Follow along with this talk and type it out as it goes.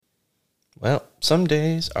Well, some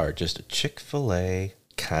days are just a Chick-fil-A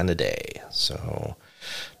kind of day. So,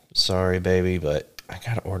 sorry, baby, but I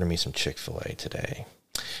got to order me some Chick-fil-A today.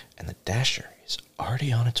 And the Dasher is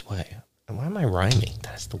already on its way. And why am I rhyming?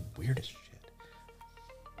 That's the weirdest shit.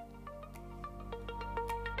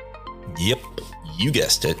 Yep, you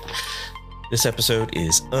guessed it. This episode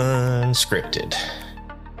is unscripted,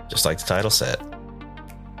 just like the title said.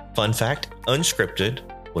 Fun fact, Unscripted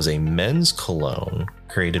was a men's cologne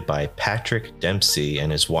created by Patrick Dempsey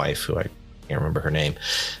and his wife, who I can't remember her name.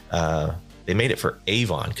 They made it for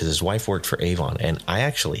Avon because his wife worked for Avon, and I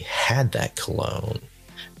actually had that cologne,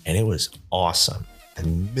 and it was awesome. I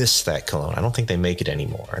miss that cologne. I don't think they make it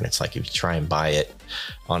anymore, and it's like if you try and buy it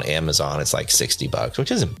on Amazon, it's like $60,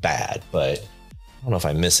 which isn't bad, but I don't know if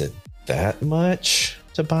I miss it that much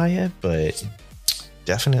to buy it, but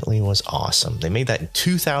definitely was awesome. They made that in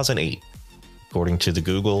 2008, according to the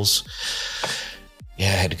Googles. Yeah,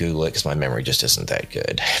 I had to Google it because my memory just isn't that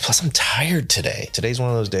good. Plus, I'm tired today. Today's one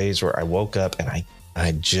of those days where I woke up and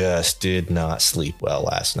I just did not sleep well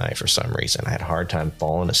last night for some reason. I had a hard time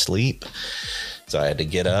falling asleep. So I had to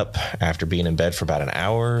get up after being in bed for about an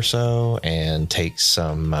hour or so and take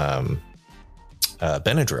some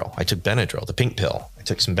Benadryl. I took Benadryl, the pink pill. I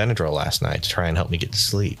took some Benadryl last night to try and help me get to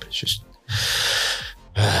sleep. It's just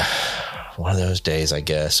one of those days, I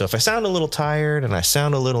guess. So if I sound a little tired and I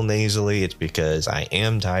sound a little nasally, it's because I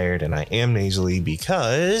am tired and I am nasally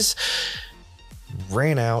because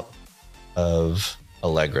ran out of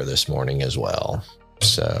Allegra this morning as well.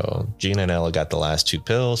 So Gina and Ella got the last 2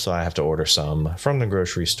 pills, so I have to order some from the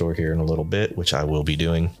grocery store here in a little bit, which I will be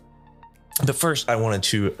doing. But first, I wanted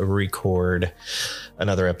to record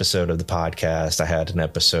another episode of the podcast. I had an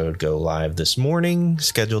episode go live this morning,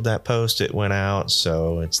 scheduled that post. It went out,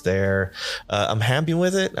 so it's there. I'm happy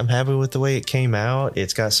with it. I'm happy with the way it came out.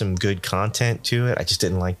 It's got some good content to it. I just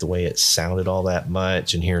didn't like the way it sounded all that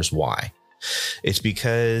much, and here's why. It's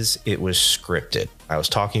because it was scripted. I was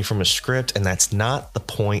talking from a script, and that's not the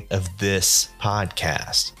point of this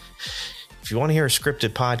podcast. If you want to hear a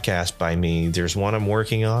scripted podcast by me, there's one I'm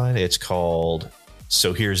working on. It's called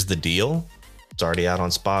So Here's the Deal. It's already out on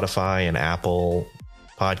Spotify and Apple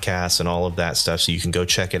Podcasts and all of that stuff. So you can go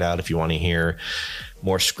check it out if you want to hear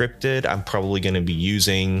more scripted. I'm probably going to be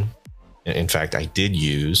using, in fact, I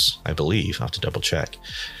believe, I'll have to double check.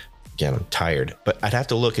 Again, I'm tired, but I'd have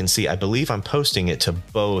to look and see. I believe I'm posting it to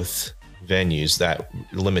both venues, that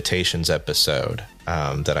Limitations episode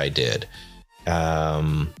that I did.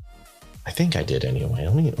 I think I did anyway.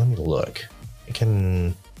 Let me look. I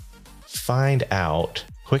can find out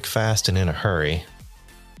quick, fast, and in a hurry,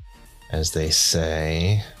 as they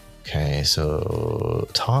say. Okay, so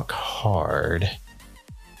Talk Hard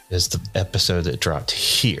is the episode that dropped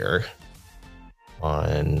here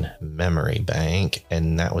on Memory Bank,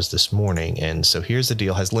 and that was this morning. And So Here's the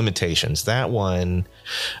Deal has Limitations. That one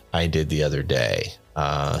I did the other day.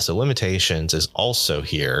 So Limitations is also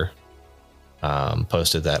here.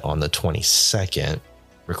 Posted that on the 22nd,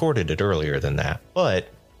 recorded it earlier than that, but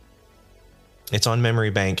it's on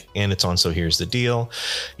Memory Bank and it's on So Here's the Deal.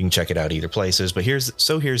 You can check it out either places, but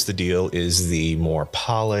So Here's the Deal is the more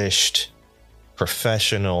polished,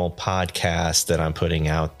 professional podcast that I'm putting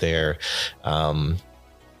out there.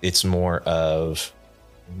 It's more of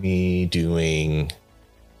me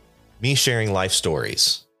sharing life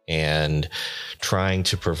stories and trying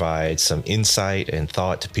to provide some insight and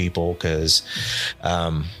thought to people, because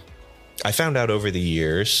I found out over the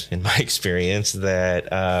years, in my experience,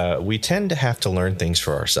 that we tend to have to learn things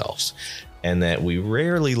for ourselves, and that we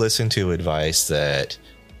rarely listen to advice that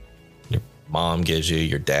your mom gives you,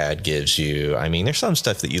 your dad gives you. I mean, there's some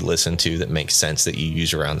stuff that you listen to that makes sense that you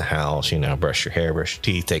use around the house, brush your hair, brush your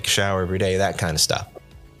teeth, take a shower every day, that kind of stuff.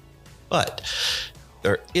 But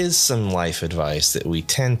there is some life advice that we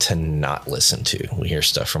tend to not listen to. We hear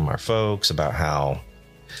stuff from our folks about how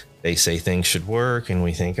they say things should work, and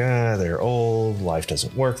we think, they're old, life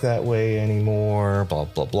doesn't work that way anymore, blah,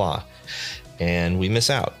 blah, blah. And we miss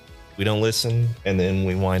out. We don't listen, and then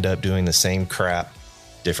we wind up doing the same crap,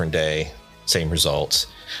 different day, same results,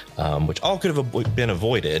 which all could have been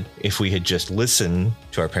avoided if we had just listened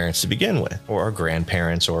to our parents to begin with, or our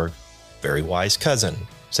grandparents, or very wise cousin,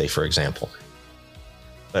 say, for example.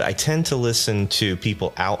 But I tend to listen to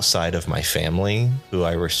people outside of my family who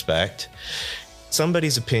I respect.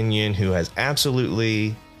 Somebody's opinion who has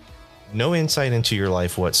absolutely no insight into your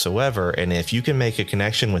life whatsoever. And if you can make a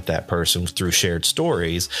connection with that person through shared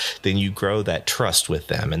stories, then you grow that trust with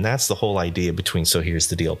them. And that's the whole idea between So Here's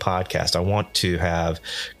the Deal podcast. I want to have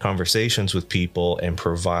conversations with people and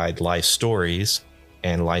provide life stories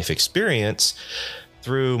and life experience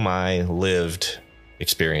through my lived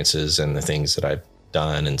experiences and the things that I've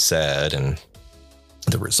done and said and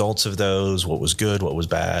the results of those, what was good, what was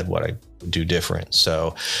bad, what I would do different.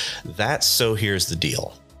 So here's the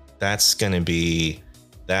deal. That's going to be,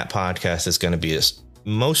 that podcast is going to be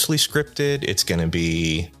mostly scripted. It's going to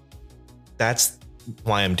be, that's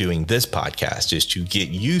why I'm doing this podcast, is to get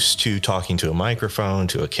used to talking to a microphone,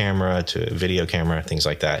 to a camera, to a video camera, things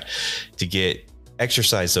like that, to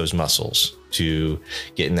exercise those muscles, to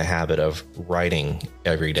get in the habit of writing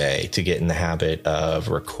every day, to get in the habit of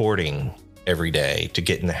recording every day, to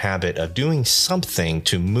get in the habit of doing something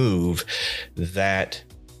to move that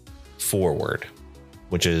forward,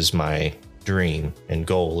 which is my dream and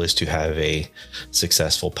goal, is to have a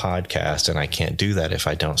successful podcast. And I can't do that if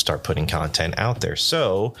I don't start putting content out there.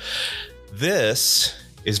 So this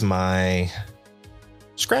is my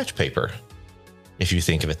scratch paper, if you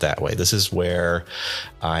think of it that way. This is where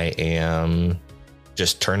I am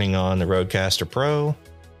just turning on the Rodecaster Pro,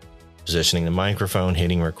 positioning the microphone,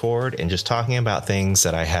 hitting record, and just talking about things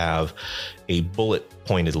that I have a bullet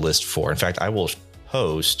pointed list for. In fact, I will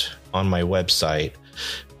post on my website,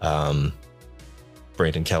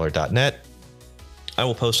 brandonkeller.net. I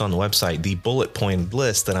will post on the website the bullet pointed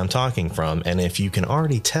list that I'm talking from. And if you can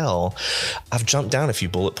already tell, I've jumped down a few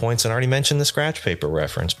bullet points and already mentioned the scratch paper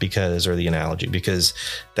reference or the analogy, because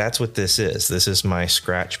that's what this is. This is my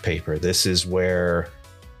scratch paper. This is where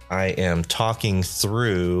I am talking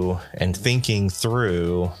through and thinking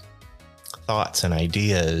through thoughts and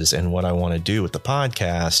ideas and what I want to do with the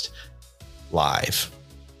podcast live.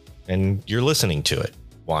 And you're listening to it.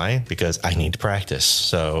 Why? Because I need to practice.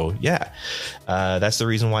 So yeah, that's the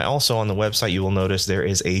reason why also on the website you will notice there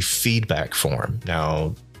is a feedback form.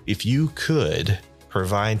 Now, if you could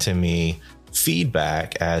provide to me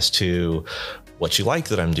feedback as to what you like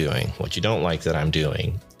that I'm doing, what you don't like that I'm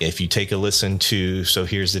doing. If you take a listen to So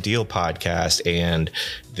Here's the Deal podcast and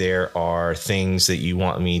there are things that you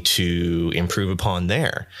want me to improve upon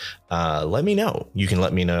there, let me know. You can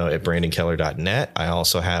let me know at brandonkeller.net. I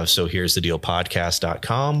also have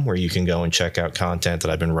sohere'sthedealpodcast.com, where you can go and check out content that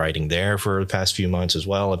I've been writing there for the past few months as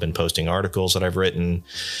well. I've been posting articles that I've written,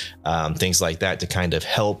 things like that, to kind of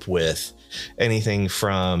help with anything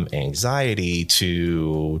from anxiety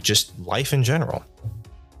to just life in general.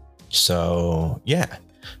 So yeah.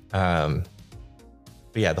 But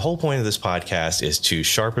yeah, the whole point of this podcast is to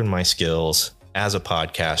sharpen my skills as a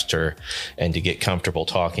podcaster and to get comfortable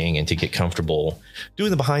talking and to get comfortable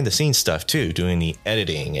doing the behind the scenes stuff too, doing the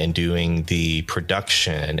editing and doing the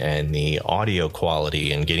production and the audio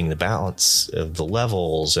quality and getting the balance of the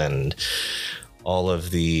levels and all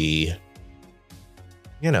of the,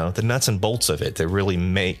 the nuts and bolts of it that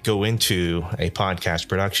really go into a podcast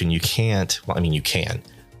production. You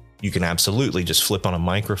can absolutely just flip on a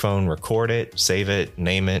microphone, record it, save it,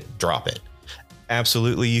 name it, drop it.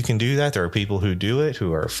 Absolutely, you can do that. There are people who do it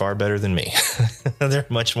who are far better than me. They're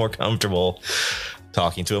much more comfortable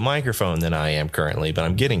talking to a microphone than I am currently, but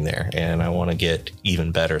I'm getting there and I want to get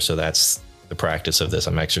even better. So that's the practice of this.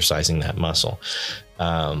 I'm exercising that muscle.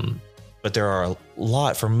 But there are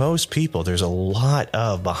for most people, there's a lot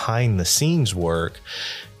of behind the scenes work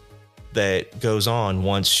that goes on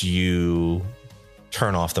once you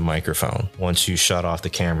turn off the microphone, once you shut off the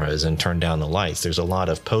cameras and turn down the lights. There's a lot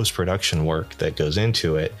of post-production work that goes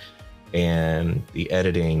into it, and the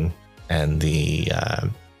editing and the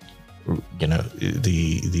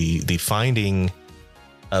finding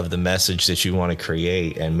of the message that you want to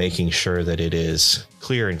create and making sure that it is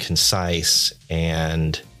clear and concise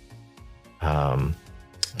and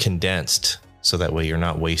condensed, so that way you're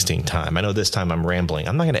not wasting time. I know this time I'm rambling.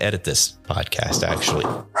 I'm not going to edit this podcast, actually,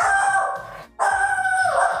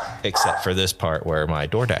 except for this part where my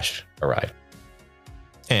DoorDash arrived.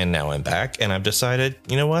 And now I'm back and I've decided,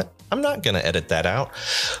 you know what? I'm not going to edit that out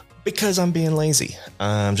because I'm being lazy.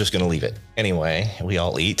 I'm just going to leave it. Anyway, we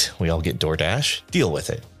all eat. We all get DoorDash. Deal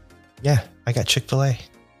with it. Yeah, I got Chick-fil-A.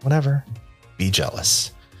 Whatever. Be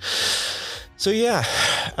jealous. So yeah,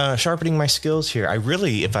 sharpening my skills here.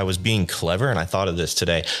 If I was being clever, and I thought of this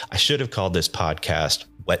today, I should have called this podcast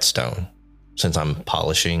Whetstone, since I'm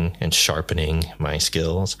polishing and sharpening my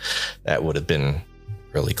skills. That would have been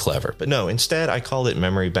really clever. But no, instead I called it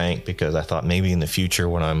Memory Bank because I thought maybe in the future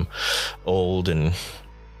when I'm old and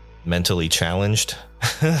mentally challenged,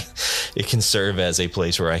 it can serve as a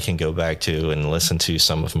place where I can go back to and listen to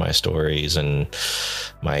some of my stories and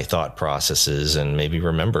my thought processes and maybe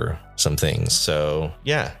remember some things. So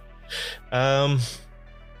yeah. And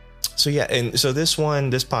so this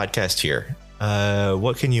podcast here,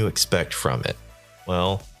 what can you expect from it?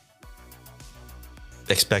 Well,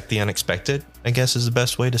 expect the unexpected, I guess is the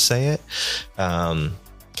best way to say it. Kind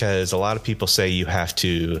because a lot of people say you have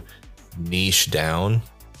to niche down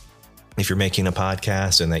if you're making a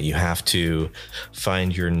podcast, and that you have to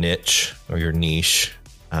find your niche or your niche.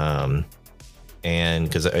 And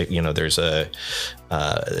because there's a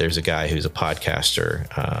guy who's a podcaster,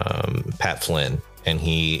 Pat Flynn, and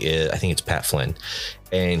I think it's Pat Flynn,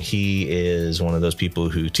 and he is one of those people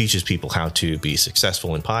who teaches people how to be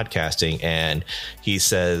successful in podcasting. And he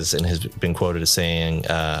says, and has been quoted as saying,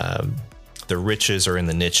 the riches are in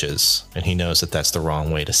the niches. And he knows that that's the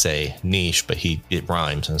wrong way to say niche, but it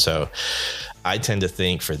rhymes. And so I tend to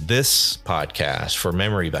think for this podcast, for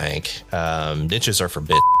Memory Bank, niches are for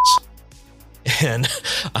bits. And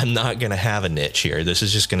I'm not going to have a niche here. This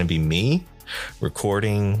is just going to be me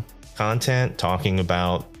recording content, talking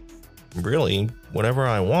about really whatever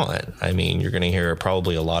I want. I mean, you're going to hear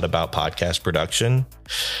probably a lot about podcast production.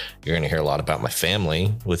 You're going to hear a lot about my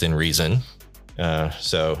family within reason.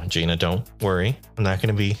 So Gina, don't worry. I'm not going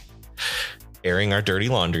to be airing our dirty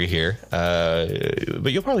laundry here.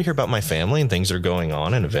 But you'll probably hear about my family and things that are going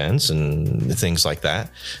on and events and things like that.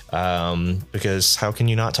 Because how can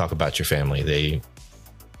you not talk about your family? They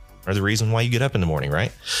are the reason why you get up in the morning,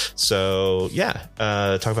 right? So yeah,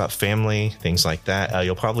 talk about family, things like that.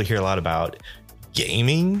 You'll probably hear a lot about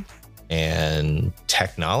gaming and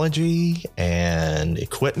technology and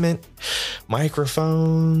equipment,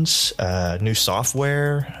 microphones, new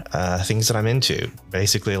software, things that I'm into.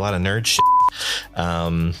 Basically, a lot of nerd shit.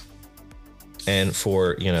 And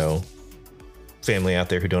for, family out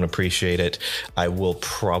there who don't appreciate it, I will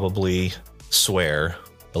probably swear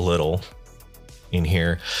a little in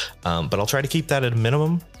here, but I'll try to keep that at a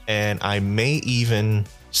minimum. And I may even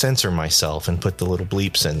censor myself and put the little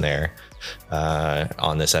bleeps in there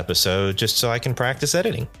on this episode, just so I can practice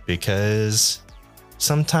editing, because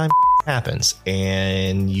sometimes happens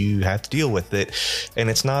and you have to deal with it, and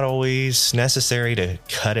it's not always necessary to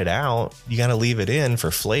cut it out. You got to leave it in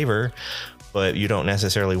for flavor, but you don't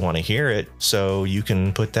necessarily want to hear it, so you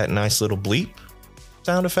can put that nice little bleep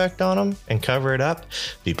sound effect on them and cover it up.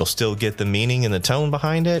 People still get the meaning and the tone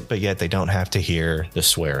behind it, but yet they don't have to hear the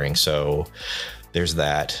swearing. So there's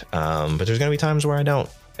that. But there's going to be times where I don't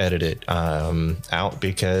edit it out,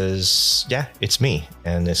 because it's me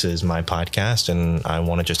and this is my podcast and I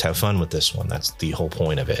want to just have fun with this one. That's the whole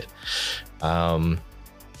point of it.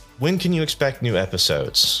 When can you expect new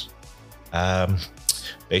episodes?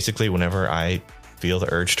 Basically whenever I feel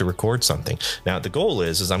the urge to record something. Now the goal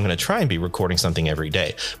is I'm going to try and be recording something every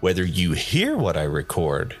day. Whether you hear what I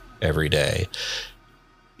record every day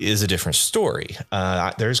is a different story.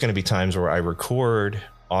 There's going to be times where I record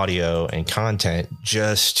audio and content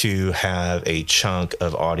just to have a chunk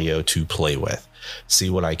of audio to play with, see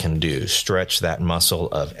what I can do, stretch that muscle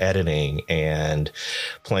of editing and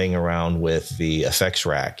playing around with the effects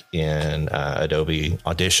rack in Adobe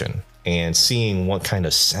Audition, and seeing what kind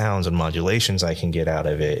of sounds and modulations I can get out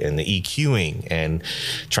of it, and the EQing, and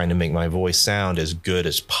trying to make my voice sound as good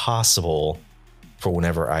as possible for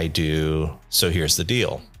whenever I do So Here's the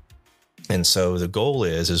Deal. And so the goal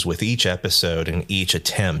is with each episode and each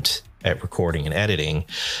attempt at recording and editing,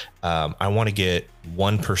 I want to get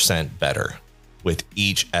 1% better with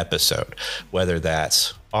each episode, whether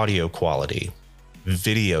that's audio quality,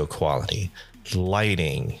 video quality,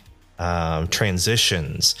 lighting,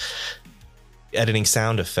 transitions, editing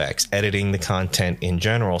sound effects, editing the content in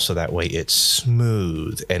general, so that way it's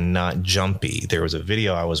smooth and not jumpy. There was a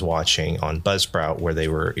video I was watching on Buzzsprout where they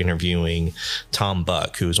were interviewing Tom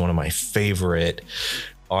Buck, who is one of my favorite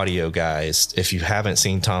audio guys. If you haven't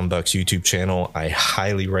seen Tom Buck's YouTube channel, I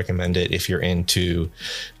highly recommend it if you're into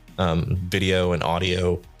video and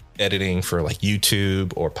audio editing for like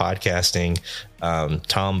YouTube or podcasting.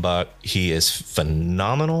 Tom Buck, he is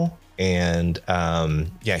phenomenal. And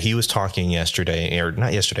he was talking yesterday, or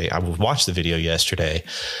not yesterday. I watched the video yesterday,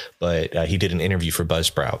 but he did an interview for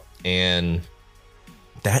Buzzsprout. And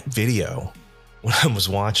that video, when I was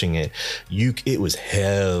watching it, it was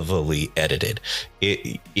heavily edited.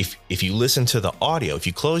 If you listen to the audio, if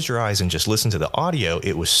you close your eyes and just listen to the audio,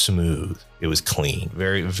 it was smooth. It was clean.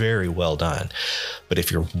 Very, very well done. But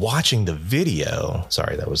if you're watching the video,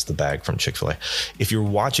 sorry, that was the bag from Chick-fil-A. If you're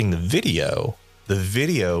watching the video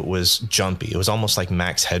was jumpy. It was almost like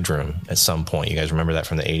Max Headroom at some point. You guys remember that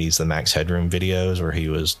from the 80s, the Max Headroom videos where he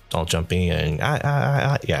was all jumpy and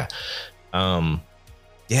yeah.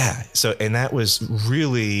 So, and that was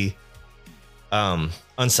really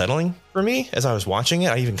unsettling for me as I was watching it.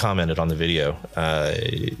 I even commented on the video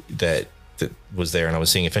that was there, and I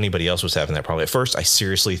was seeing if anybody else was having that problem. At first, I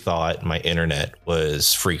seriously thought my internet was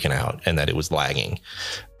freaking out and that it was lagging.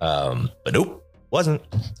 But nope. wasn't.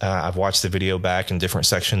 I've watched the video back in different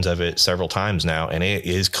sections of it several times now, and it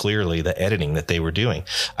is clearly the editing that they were doing.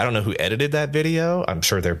 I don't know who edited that video. I'm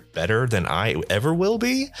sure they're better than I ever will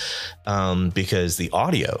be, because the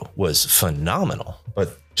audio was phenomenal.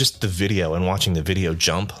 But just the video and watching the video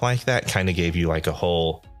jump like that kind of gave you like a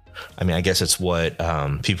whole... I mean, I guess it's what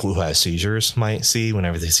people who have seizures might see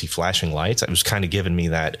whenever they see flashing lights. It was kind of giving me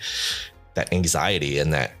that anxiety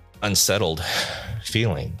and that unsettled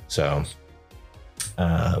feeling. So...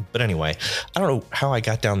 but anyway, I don't know how I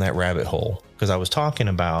got down that rabbit hole, because I was talking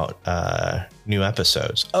about new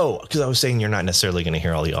episodes. Oh, because I was saying you're not necessarily going to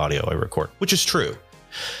hear all the audio I record, which is true.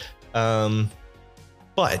 But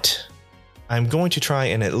I'm going to try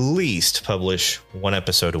and at least publish one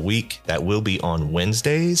episode a week. That will be on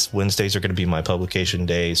Wednesdays. Wednesdays are going to be my publication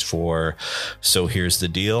days for So Here's the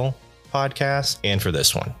Deal podcast and for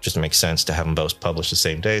this one. Just makes sense to have them both published the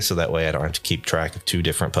same day, so that way I don't have to keep track of two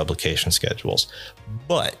different publication schedules.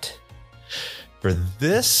 But for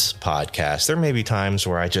this podcast, there may be times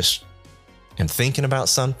where I just am thinking about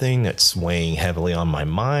something that's weighing heavily on my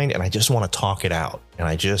mind, and I just want to talk it out, and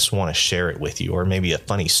I just want to share it with you, or maybe a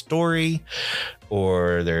funny story,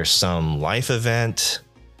 or there's some life event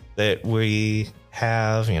that we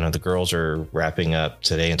have. You know, the girls are wrapping up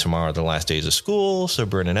today and tomorrow, the last days of school, so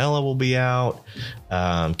Bryn and Ella will be out.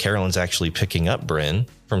 Carolyn's actually picking up Bryn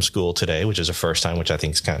from school today, which is a first time, which I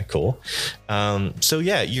think is kind of cool. So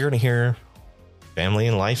yeah, you're going to hear family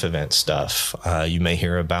and life event stuff. You may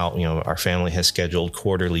hear about, you know, our family has scheduled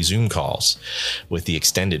quarterly Zoom calls with the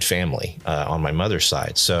extended family on my mother's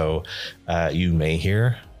side. So you may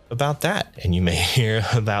hear about that, and you may hear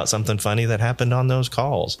about something funny that happened on those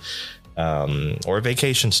calls. Or a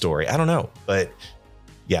vacation story. I don't know. But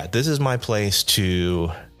yeah, this is my place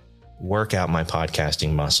to work out my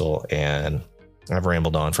podcasting muscle. And I've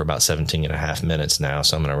rambled on for about 17 and a half minutes now.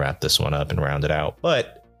 So I'm going to wrap this one up and round it out.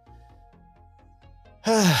 But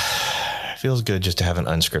feels good just to have an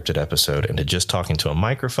unscripted episode and to just talk into a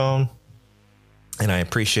microphone. And I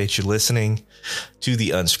appreciate you listening to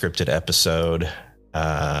the unscripted episode.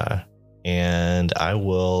 And I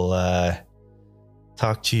will...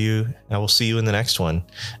 talk to you. I will see you in the next one.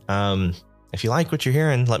 If you like what you're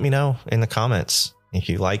hearing, let me know in the comments. If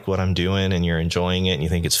you like what I'm doing and you're enjoying it and you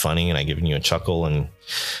think it's funny and I've given you a chuckle and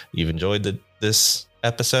you've enjoyed this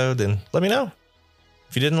episode, then let me know.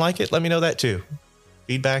 If you didn't like it, let me know that too.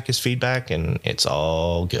 Feedback is feedback, and it's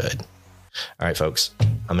all good. All right, folks,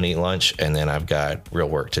 I'm going to eat lunch and then I've got real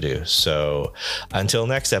work to do. So until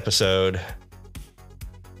next episode,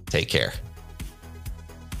 take care.